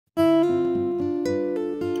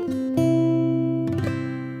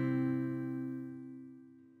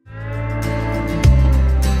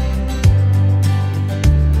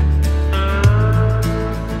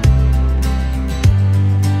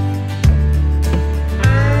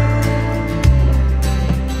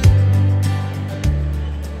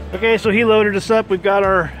Okay, so he loaded us up. We've got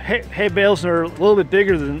our hay bales that are a little bit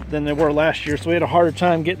bigger than they were last year, so we had a harder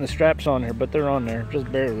time getting the straps on there, but they're on there,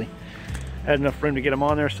 just barely. Had enough room to get them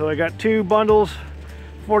on there. So I got 2 bundles,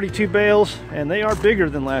 42 bales, and they are bigger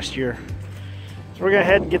than last year. So we're gonna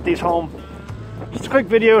head and get these home. Just a quick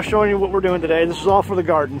video showing you what we're doing today. This is all for the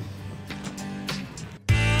garden.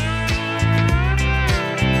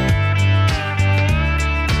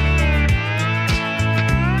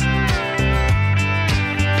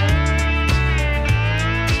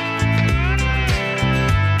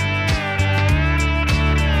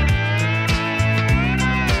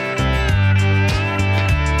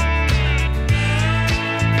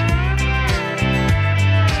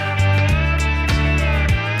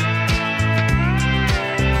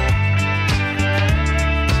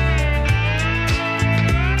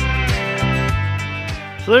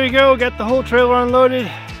 So there you go, got the whole trailer unloaded,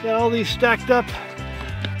 got all these stacked up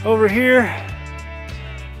over here,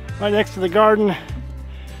 right next to the garden.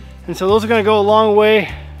 And so those are gonna go a long way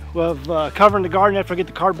of covering the garden after I get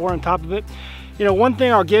the cardboard on top of it. You know, one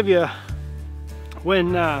thing I'll give you,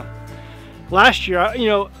 when last year, you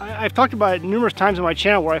know, I've talked about it numerous times on my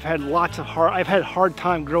channel where I've had hard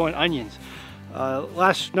time growing onions.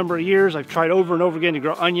 Last number of years, I've tried over and over again to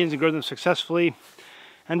grow onions and grow them successfully.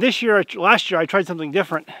 And last year, I tried something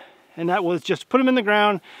different, and that was just put them in the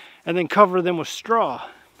ground and then cover them with straw.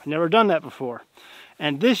 I've never done that before.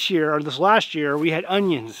 And this last year, we had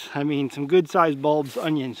onions. I mean, some good-sized bulbs,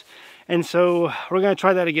 onions. And so we're gonna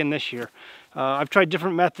try that again this year. I've tried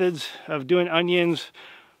different methods of doing onions,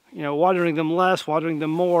 you know, watering them less, watering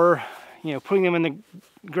them more, you know, putting them in the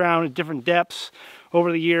ground at different depths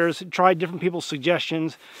over the years, tried different people's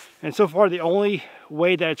suggestions. And so far, the only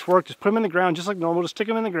way that it's worked is put them in the ground just like normal, just stick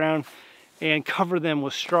them in the ground and cover them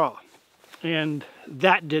with straw. And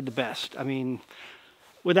that did the best. I mean,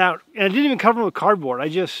 and I didn't even cover them with cardboard. I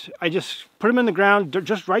just put them in the ground,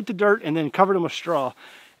 just right to dirt, and then covered them with straw,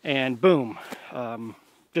 and boom,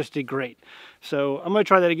 just did great. So I'm gonna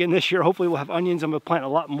try that again this year. Hopefully we'll have onions. I'm gonna plant a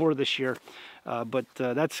lot more this year. But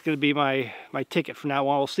that's going to be my ticket from now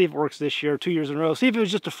on. We'll see if it works this year, 2 years in a row. See if it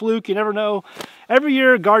was just a fluke. You never know. Every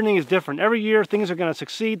year, gardening is different. Every year, things are going to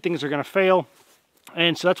succeed. Things are going to fail.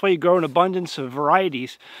 And so that's why you grow an abundance of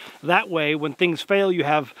varieties. That way, when things fail, you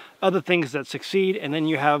have other things that succeed, and then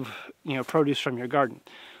you have, you know, produce from your garden.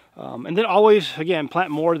 And then always, again,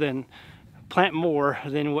 plant more than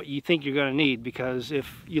what you think you're going to need, because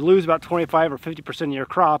if you lose about 25 or 50% of your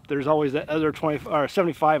crop, there's always that other 20 or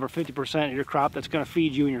 75 or 50% of your crop that's going to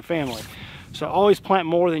feed you and your family. So always plant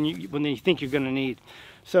more than you think you're going to need.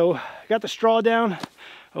 So I got the straw down.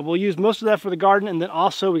 We'll use most of that for the garden, and then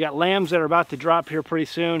also we got lambs that are about to drop here pretty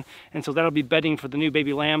soon, and so that'll be bedding for the new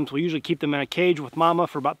baby lambs. We usually keep them in a cage with mama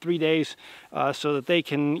for about 3 days, so that they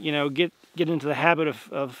can, you know, get into the habit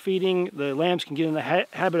of feeding. The lambs can get in the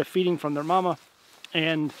habit of feeding from their mama,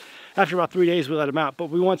 and after about 3 days we let them out. But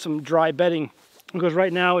we want some dry bedding, because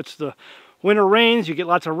right now it's the winter rains. You get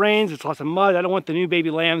lots of rains, it's lots of mud. I don't want the new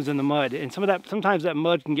baby lambs in the mud, and sometimes that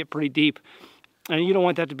mud can get pretty deep, and you don't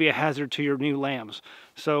want that to be a hazard to your new lambs.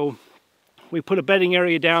 So we put a bedding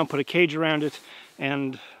area down, put a cage around it,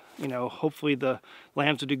 and, you know, hopefully the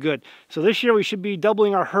lambs will do good. So this year we should be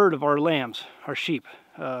doubling our herd of our lambs, our sheep.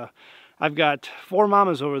 I've got 4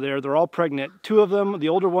 mamas over there. They're all pregnant. 2 of them, the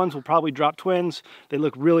older ones, will probably drop twins. They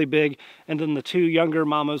look really big. And then the 2 younger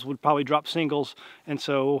mamas would probably drop singles. And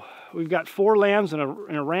so we've got 4 lambs and a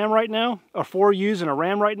ram right now, or 4 ewes and a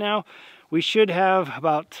ram right now. We should have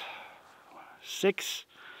about 6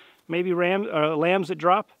 maybe lambs that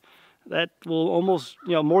drop. That will almost,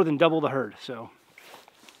 you know, more than double the herd. So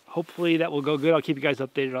hopefully that will go good. I'll keep you guys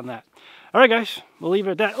updated on that. All right, guys, we'll leave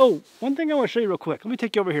it at that. Oh, one thing I want to show you real quick. Let me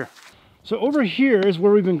take you over here. So over here is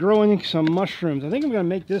where we've been growing some mushrooms. I think I'm going to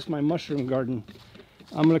make this my mushroom garden.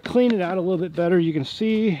 I'm going to clean it out a little bit better. You can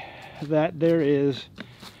see that there is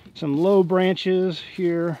some low branches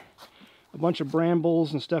here, a bunch of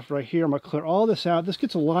brambles and stuff right here. I'm going to clear all this out. This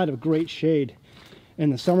gets a lot of great shade in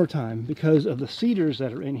the summertime because of the cedars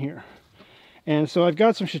that are in here. And so I've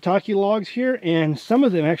got some shiitake logs here, and some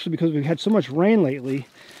of them actually, because we've had so much rain lately,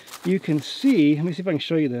 you can see, let me see if I can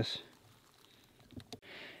show you this.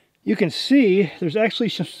 You can see there's actually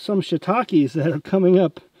some shiitakes that are coming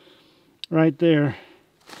up right there.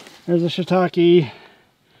 There's a shiitake.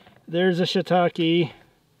 There's a shiitake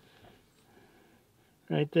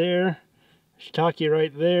right there. Shiitake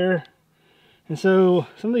right there. And so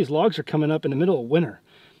some of these logs are coming up in the middle of winter.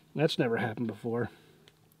 That's never happened before.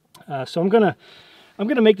 So I'm gonna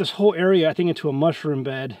make this whole area, I think, into a mushroom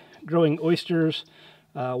bed, growing oysters,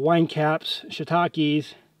 wine caps,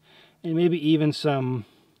 shiitakes, and maybe even some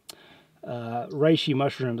reishi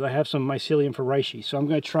mushrooms. I have some mycelium for reishi, so I'm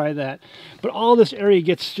going to try that. But all this area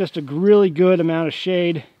gets just a really good amount of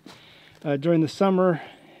shade during the summer,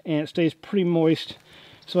 and it stays pretty moist.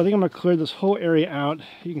 So I think I'm going to clear this whole area out.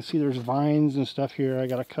 You can see there's vines and stuff here. I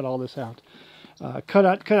got to cut all this out. Cut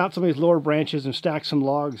out some of these lower branches and stack some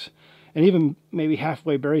logs, and even maybe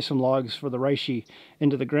halfway bury some logs for the reishi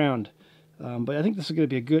into the ground. But I think this is going to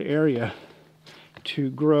be a good area to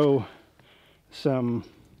grow some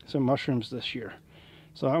mushrooms this year.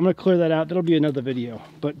 So I'm going to clear that out. That'll be another video.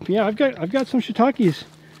 But yeah, I've got some shiitakes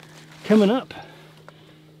coming up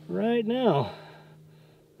right now.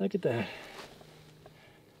 Look at that.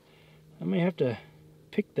 I may have to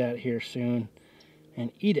pick that here soon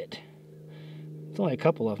and eat it. It's only a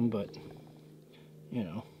couple of them, but you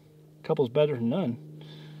know, a couple's better than none.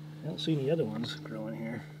 I don't see any other ones growing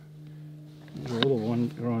here. There's a little one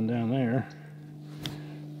growing down there,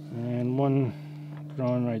 and one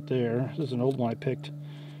growing right there. This is an old one I picked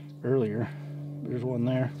earlier. There's one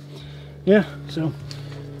there. Yeah, so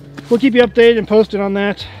we'll keep you updated and posted on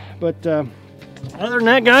that. But other than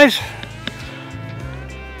that, guys,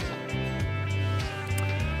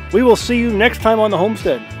 we will see you next time on the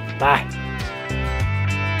homestead. Bye.